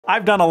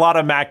I've done a lot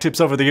of Mac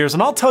tips over the years,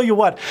 and I'll tell you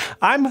what,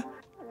 I'm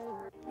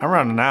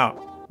running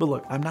out. But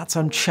look, I'm not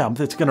some chump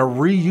that's gonna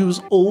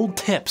reuse old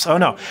tips. Oh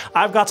no,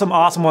 I've got some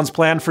awesome ones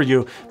planned for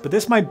you, but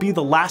this might be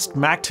the last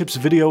Mac tips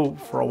video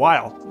for a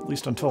while, at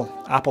least until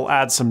Apple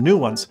adds some new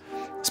ones.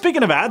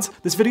 Speaking of ads,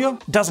 this video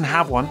doesn't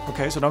have one,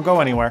 okay, so don't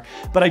go anywhere,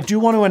 but I do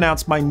want to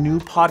announce my new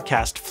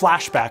podcast,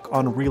 Flashback,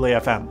 on Relay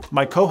FM.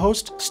 My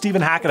co-host,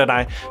 Stephen Hackett, and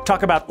I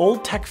talk about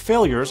old tech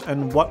failures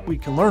and what we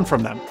can learn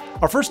from them.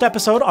 Our first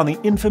episode on the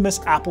infamous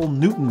Apple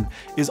Newton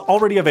is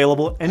already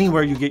available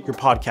anywhere you get your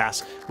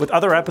podcasts, with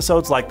other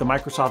episodes like the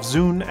Microsoft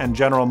Zune and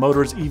General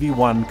Motors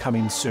EV1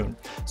 coming soon.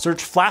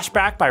 Search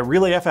Flashback by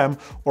Relay FM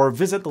or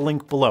visit the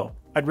link below.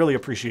 I'd really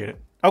appreciate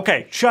it.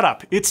 Okay, shut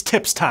up, it's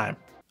tips time.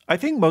 I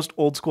think most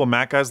old school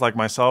Mac guys like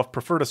myself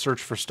prefer to search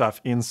for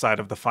stuff inside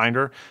of the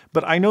Finder,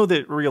 but I know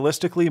that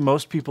realistically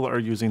most people are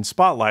using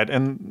Spotlight,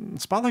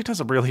 and Spotlight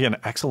does really an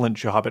excellent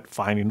job at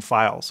finding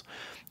files.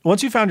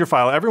 Once you found your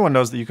file, everyone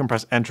knows that you can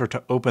press Enter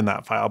to open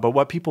that file, but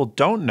what people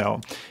don't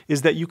know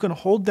is that you can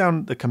hold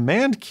down the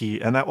Command key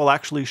and that will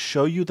actually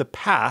show you the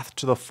path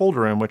to the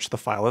folder in which the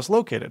file is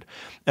located.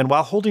 And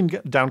while holding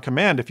down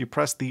Command, if you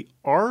press the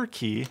R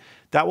key,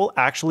 that will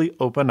actually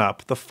open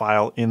up the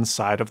file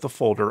inside of the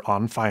folder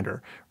on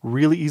Finder.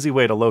 Really easy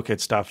way to locate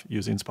stuff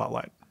using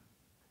Spotlight.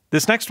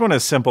 This next one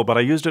is simple, but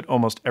I used it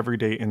almost every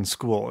day in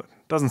school. It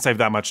doesn't save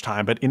that much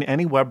time, but in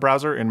any web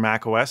browser in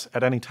macOS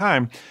at any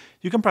time,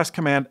 you can press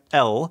Command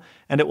L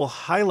and it will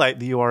highlight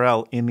the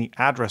URL in the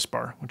address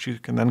bar, which you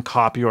can then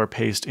copy or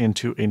paste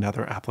into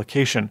another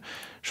application.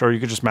 Sure, you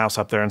could just mouse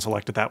up there and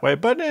select it that way,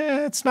 but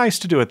it's nice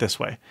to do it this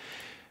way.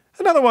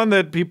 Another one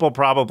that people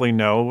probably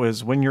know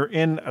is when you're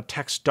in a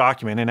text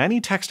document in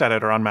any text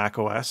editor on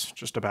macOS,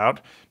 just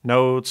about,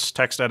 Notes,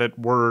 TextEdit,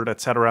 Word,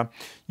 etc.,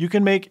 you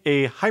can make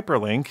a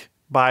hyperlink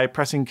by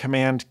pressing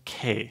Command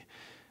K.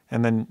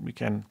 And then we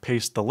can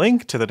paste the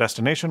link to the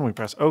destination, we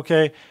press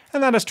OK,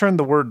 and that has turned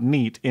the word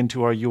neat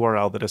into a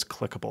URL that is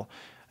clickable.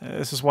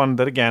 This is one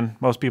that, again,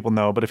 most people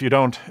know, but if you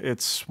don't,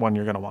 it's one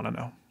you're going to want to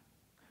know.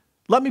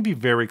 Let me be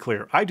very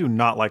clear, I do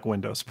not like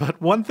Windows,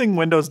 but one thing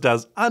Windows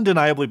does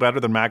undeniably better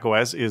than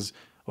macOS is,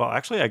 well,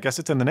 actually, I guess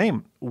it's in the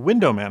name,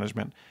 window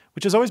management,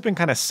 which has always been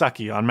kind of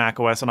sucky on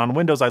macOS, and on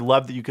Windows, I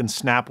love that you can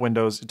snap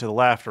windows to the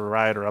left or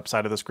right or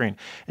upside of the screen.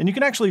 And you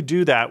can actually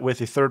do that with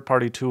a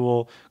third-party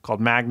tool called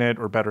Magnet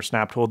or Better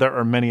Snap Tool. There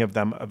are many of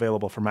them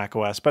available for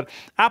macOS, but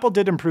Apple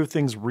did improve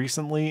things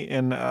recently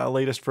in a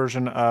latest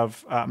version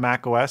of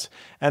macOS,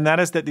 and that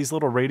is that these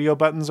little radio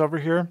buttons over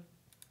here,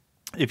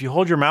 if you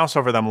hold your mouse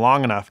over them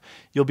long enough,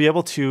 you'll be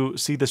able to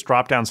see this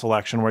drop-down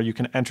selection where you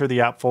can enter the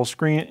app full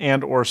screen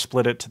and or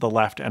split it to the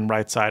left and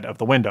right side of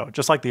the window,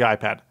 just like the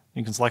iPad.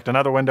 You can select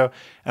another window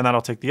and that'll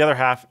take the other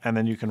half and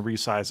then you can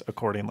resize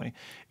accordingly.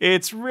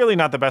 It's really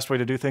not the best way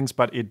to do things,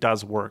 but it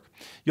does work.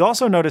 You'll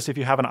also notice if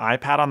you have an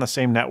iPad on the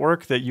same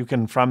network that you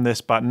can, from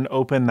this button,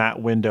 open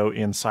that window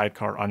in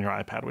Sidecar on your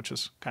iPad, which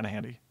is kind of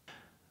handy.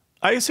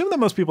 I assume that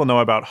most people know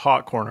about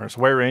hot corners,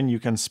 wherein you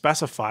can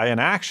specify an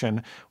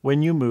action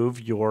when you move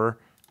your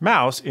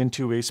mouse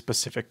into a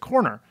specific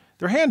corner.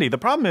 They're handy. The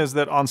problem is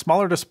that on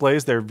smaller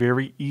displays, they're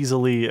very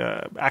easily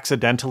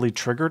accidentally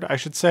triggered, I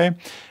should say.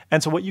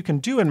 And so what you can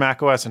do in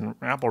macOS, and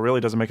Apple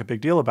really doesn't make a big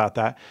deal about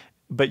that,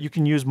 but you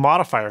can use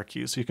modifier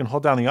keys. So you can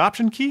hold down the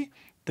Option key,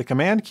 the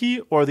Command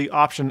key, or the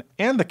Option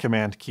and the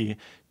Command key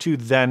to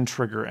then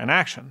trigger an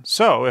action.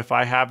 So if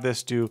I have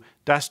this do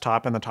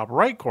desktop in the top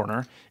right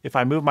corner, if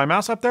I move my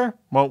mouse up there,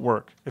 won't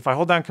work. If I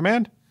hold down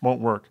Command, won't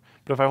work.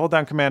 But if I hold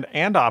down Command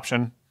and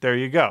Option, there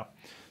you go.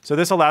 So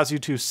this allows you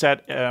to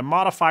set a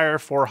modifier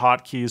for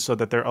hotkeys so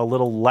that they're a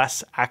little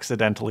less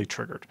accidentally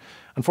triggered.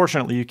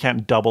 Unfortunately, you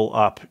can't double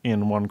up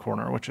in one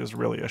corner, which is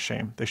really a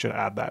shame. They should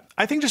add that.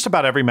 I think just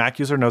about every Mac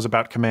user knows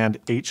about Command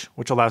H,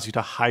 which allows you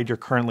to hide your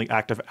currently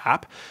active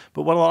app.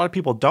 But what a lot of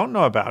people don't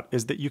know about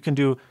is that you can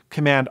do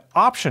Command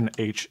Option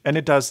H, and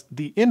it does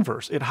the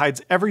inverse. It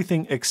hides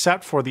everything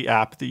except for the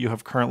app that you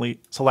have currently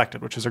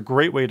selected, which is a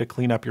great way to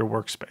clean up your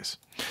workspace.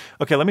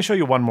 Okay, let me show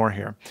you one more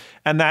here.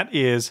 And that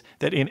is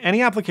that in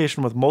any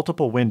application with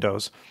multiple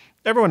windows,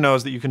 everyone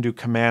knows that you can do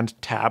Command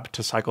Tab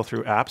to cycle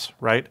through apps,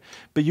 right?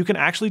 But you can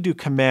actually do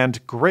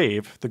Command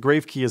Grave. The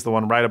Grave key is the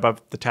one right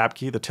above the Tab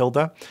key, the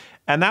tilde,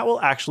 and that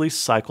will actually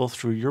cycle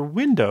through your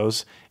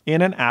windows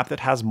in an app that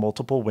has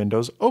multiple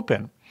windows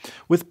open.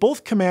 With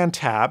both Command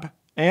Tab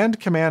and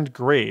Command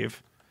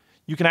Grave,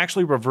 you can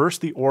actually reverse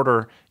the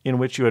order in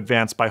which you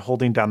advance by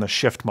holding down the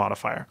Shift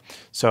modifier.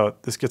 So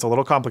this gets a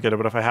little complicated,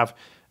 but if I have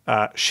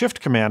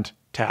Shift Command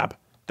Tab,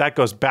 that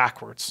goes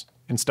backwards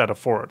instead of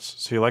forwards.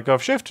 So you let go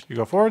of Shift, you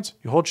go forwards,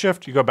 you hold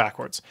Shift, you go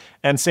backwards.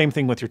 And same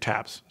thing with your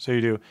tabs. So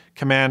you do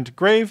Command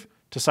Grave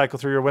to cycle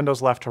through your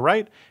windows left to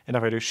right, and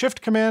if I do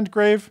Shift Command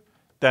Grave,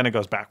 then it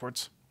goes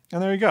backwards.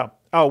 And there you go.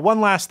 Oh, one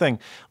last thing.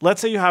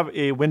 Let's say you have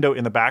a window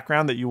in the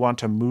background that you want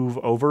to move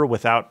over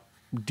without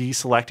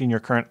deselecting your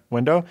current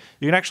window.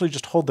 You can actually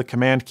just hold the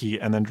Command key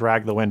and then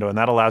drag the window, and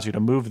that allows you to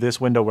move this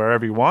window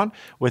wherever you want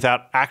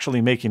without actually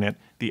making it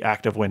the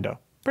active window.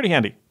 Pretty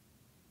handy.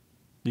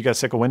 You guys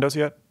sick of Windows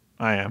yet?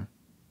 I am.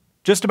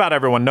 Just about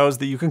everyone knows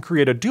that you can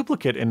create a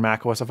duplicate in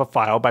macOS of a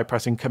file by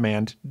pressing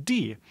Command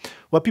D.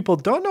 What people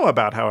don't know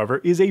about, however,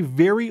 is a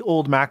very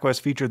old macOS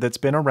feature that's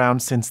been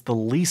around since the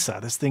Lisa.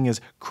 This thing is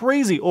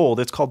crazy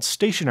old. It's called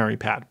Stationary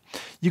Pad.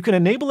 You can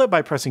enable it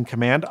by pressing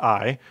Command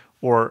I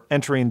or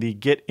entering the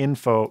Get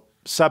Info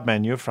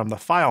submenu from the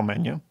File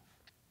menu.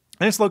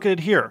 And it's located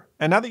here.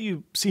 And now that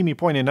you see me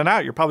pointing it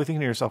out, you're probably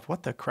thinking to yourself,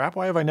 what the crap?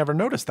 Why have I never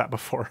noticed that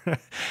before?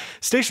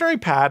 Stationary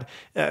Pad,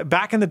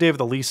 back in the day of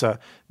the Lisa,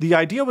 the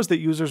idea was that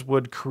users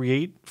would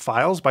create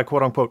files by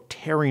quote unquote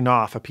tearing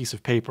off a piece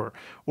of paper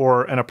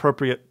or an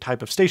appropriate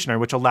type of stationery,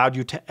 which allowed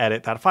you to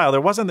edit that file. There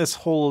wasn't this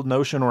whole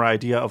notion or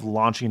idea of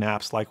launching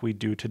apps like we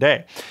do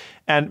today.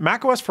 And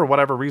macOS, for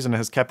whatever reason,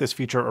 has kept this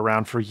feature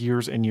around for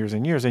years and years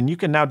and years. And you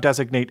can now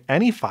designate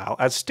any file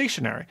as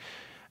stationary.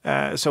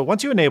 So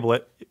once you enable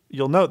it,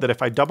 you'll note that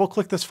if I double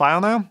click this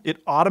file now,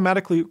 it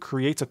automatically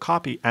creates a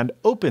copy and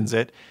opens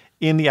it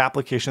in the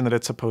application that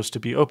it's supposed to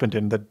be opened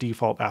in, the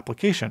default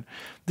application.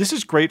 This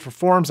is great for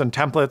forms and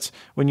templates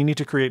when you need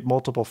to create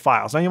multiple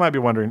files. Now you might be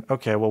wondering,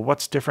 okay, well,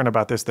 what's different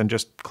about this than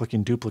just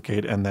clicking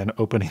duplicate and then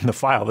opening the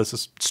file? This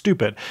is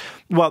stupid.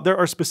 Well, there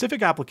are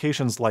specific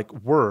applications like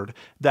Word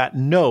that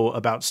know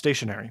about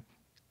stationery.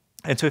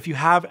 And so if you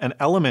have an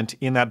element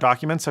in that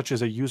document, such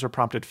as a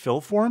user-prompted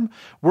fill form,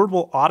 Word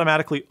will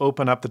automatically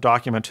open up the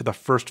document to the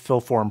first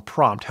fill form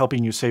prompt,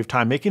 helping you save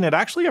time, making it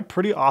actually a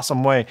pretty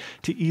awesome way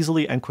to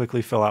easily and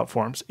quickly fill out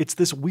forms. It's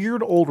this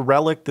weird old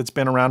relic that's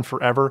been around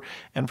forever,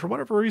 and for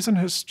whatever reason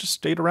has just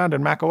stayed around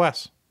in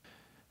macOS.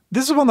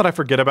 This is one that I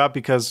forget about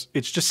because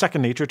it's just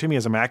second nature to me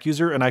as a Mac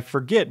user, and I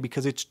forget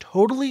because it's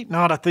totally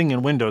not a thing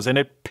in Windows, and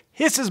it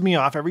pisses me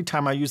off every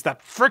time I use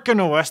that frickin'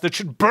 OS that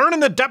should burn in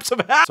the depths of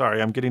hell. Sorry,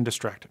 I'm getting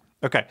distracted.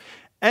 Okay,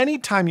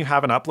 anytime you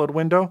have an upload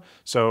window,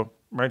 so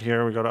right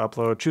here we go to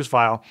upload, choose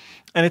file,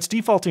 and it's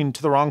defaulting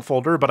to the wrong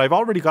folder, but I've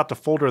already got the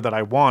folder that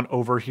I want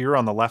over here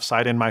on the left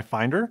side in my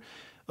Finder.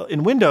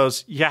 In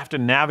Windows, you have to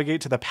navigate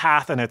to the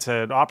path, and it's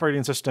an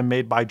operating system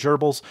made by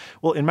gerbils.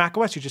 Well, in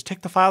macOS, you just take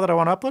the file that I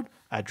want to upload,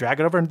 I drag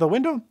it over into the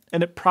window,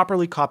 and it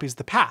properly copies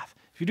the path.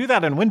 If you do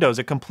that in Windows,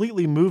 it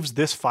completely moves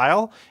this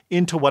file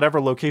into whatever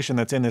location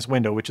that's in this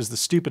window, which is the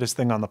stupidest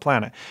thing on the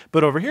planet.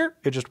 But over here,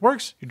 it just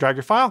works. You drag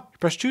your file, you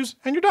press choose,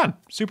 and you're done.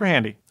 Super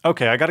handy.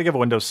 Okay, I got to give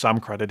Windows some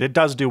credit. It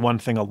does do one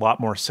thing a lot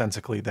more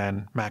sensically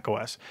than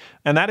macOS,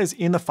 and that is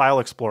in the File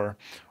Explorer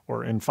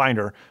or in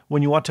Finder,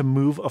 when you want to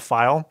move a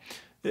file.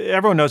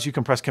 Everyone knows you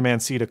can press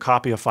Command C to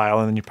copy a file,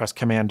 and then you press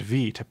Command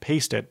V to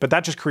paste it, but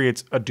that just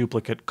creates a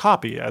duplicate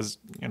copy, as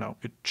you know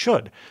it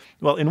should.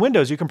 Well, in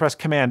Windows, you can press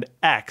Command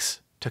X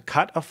to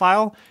cut a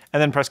file,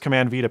 and then press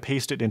Command V to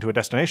paste it into a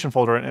destination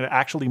folder, and it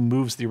actually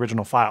moves the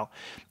original file.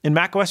 In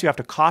macOS, you have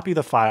to copy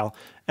the file,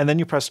 and then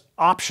you press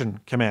Option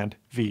Command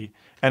V,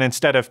 and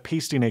instead of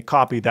pasting a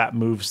copy, that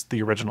moves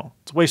the original.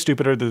 It's way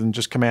stupider than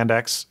just Command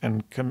X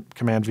and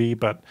Command V,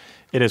 but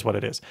it is what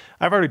it is.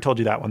 I've already told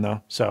you that one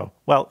though, so,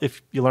 well,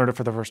 if you learned it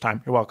for the first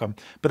time, you're welcome.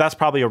 But that's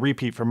probably a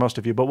repeat for most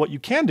of you. But what you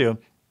can do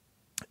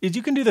is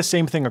you can do the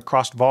same thing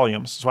across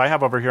volumes. So I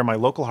have over here my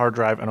local hard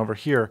drive, and over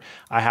here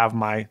I have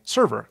my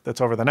server that's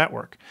over the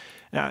network.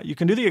 Now, you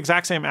can do the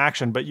exact same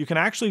action, but you can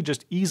actually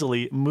just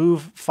easily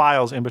move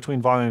files in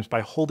between volumes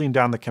by holding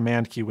down the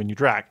Command key when you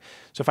drag.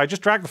 So if I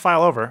just drag the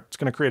file over, it's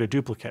going to create a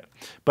duplicate.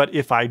 But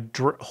if I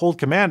hold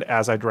Command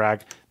as I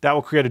drag, that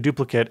will create a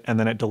duplicate, and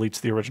then it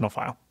deletes the original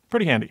file.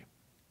 Pretty handy.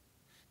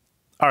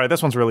 All right,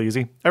 this one's really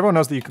easy. Everyone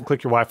knows that you can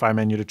click your Wi-Fi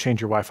menu to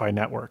change your Wi-Fi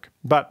network.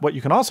 But what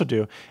you can also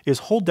do is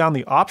hold down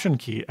the Option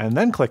key and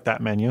then click that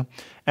menu,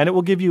 and it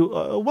will give you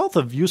a wealth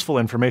of useful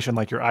information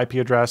like your IP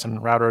address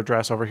and router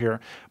address over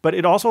here. But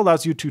it also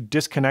allows you to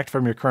disconnect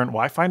from your current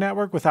Wi-Fi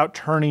network without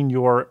turning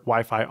your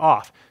Wi-Fi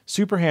off.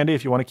 Super handy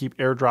if you want to keep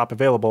AirDrop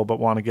available but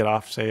want to get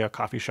off, say, a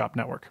coffee shop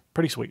network.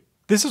 Pretty sweet.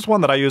 This is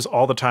one that I use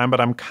all the time, but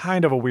I'm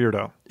kind of a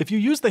weirdo. If you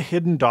use the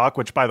hidden dock,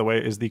 which by the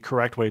way is the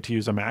correct way to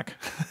use a Mac,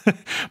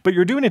 but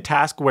you're doing a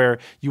task where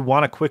you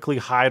want to quickly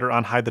hide or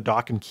unhide the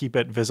dock and keep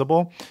it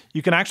visible,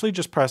 you can actually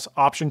just press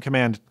Option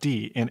Command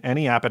D in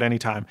any app at any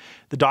time.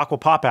 The dock will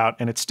pop out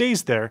and it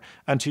stays there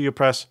until you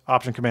press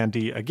Option Command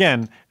D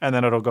again, and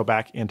then it'll go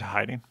back into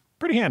hiding.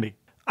 Pretty handy.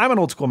 I'm an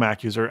old school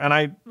Mac user, and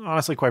I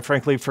honestly, quite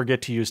frankly,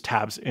 forget to use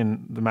tabs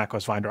in the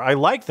macOS Finder. I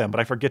like them, but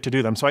I forget to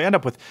do them, so I end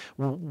up with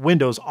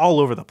windows all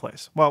over the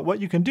place. Well,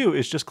 what you can do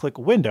is just click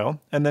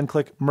Window, and then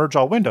click Merge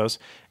All Windows.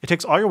 It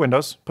takes all your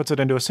windows, puts it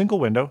into a single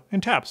window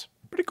in tabs.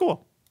 Pretty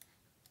cool.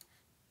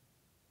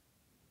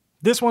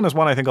 This one is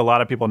one I think a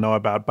lot of people know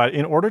about, but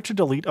in order to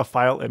delete a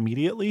file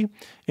immediately,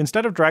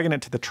 instead of dragging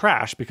it to the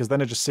trash, because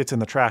then it just sits in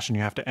the trash and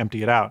you have to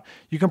empty it out,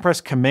 you can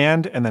press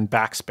Command and then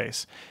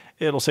backspace.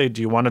 It'll say,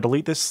 do you want to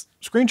delete this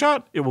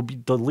screenshot? It will be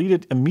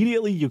deleted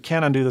immediately. You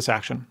can't undo this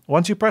action.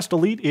 Once you press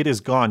delete, it is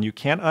gone. You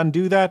can't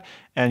undo that,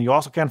 and you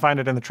also can't find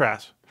it in the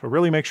trash. So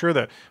really make sure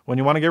that when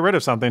you want to get rid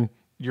of something,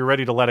 you're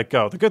ready to let it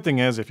go. The good thing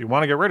is, if you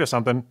want to get rid of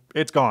something,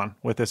 it's gone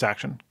with this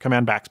action.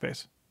 Command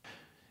backspace.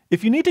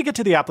 If you need to get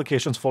to the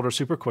applications folder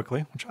super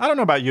quickly, which I don't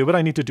know about you, but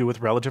I need to do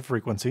with relative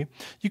frequency,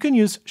 you can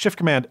use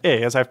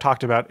Shift-Command-A, as I've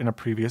talked about in a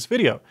previous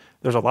video.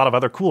 There's a lot of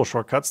other cool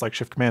shortcuts like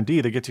Shift-Command-D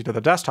that gets you to the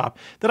desktop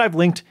that I've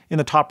linked in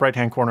the top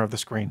right-hand corner of the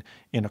screen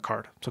in a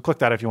card. So click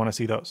that if you want to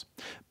see those.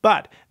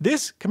 But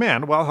this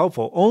command, while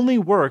helpful, only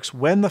works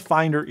when the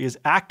Finder is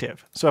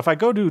active. So if I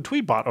go to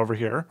Tweetbot over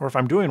here, or if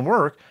I'm doing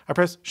work, I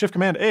press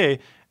Shift-Command-A,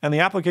 and the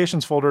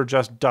applications folder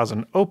just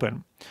doesn't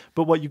open.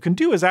 But what you can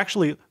do is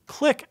actually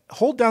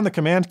hold down the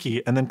command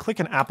key and then click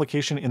an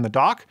application in the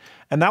dock,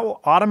 and that will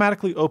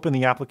automatically open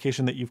the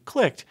application that you've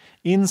clicked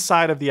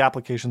inside of the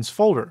applications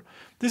folder.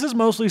 This is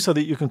mostly so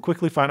that you can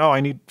quickly find, oh,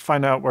 I need to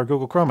find out where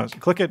Google Chrome is. You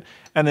click it,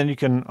 and then you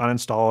can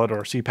uninstall it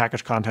or see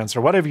package contents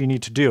or whatever you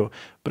need to do.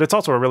 But it's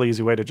also a really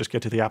easy way to just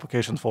get to the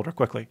applications folder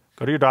quickly.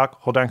 Go to your dock,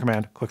 hold down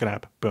command, click an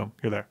app, boom,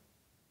 you're there.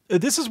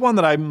 This is one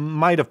that I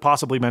might have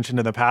possibly mentioned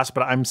in the past,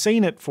 but I'm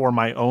saying it for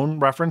my own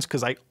reference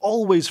because I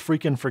always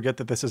freaking forget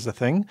that this is a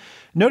thing.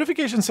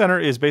 Notification Center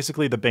is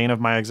basically the bane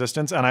of my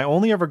existence, and I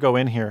only ever go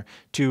in here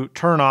to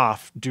turn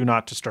off Do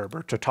Not Disturb,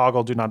 or to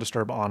toggle Do Not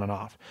Disturb on and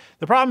off.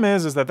 The problem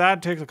is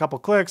that takes a couple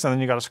clicks and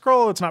then you got to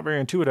scroll. It's not very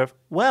intuitive.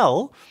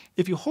 Well,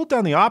 if you hold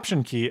down the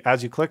Option key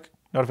as you click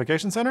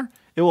Notification Center,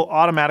 it will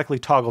automatically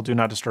toggle Do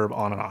Not Disturb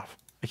on and off.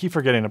 I keep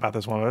forgetting about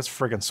this one, but it's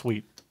friggin'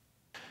 sweet.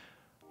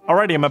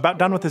 Alrighty, I'm about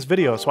done with this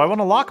video, so I want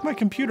to lock my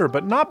computer,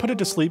 but not put it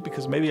to sleep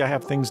because maybe I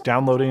have things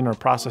downloading or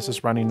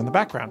processes running in the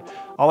background.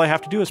 All I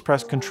have to do is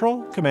press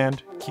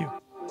Control-Command-Q.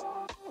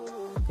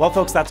 Well,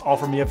 folks, that's all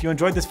from me. If you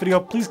enjoyed this video,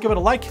 please give it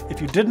a like.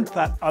 If you didn't,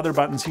 that other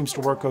button seems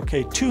to work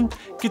okay too.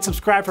 Get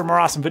subscribed for more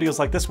awesome videos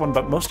like this one,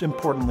 but most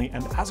importantly,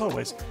 and as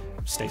always,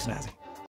 stay snazzy.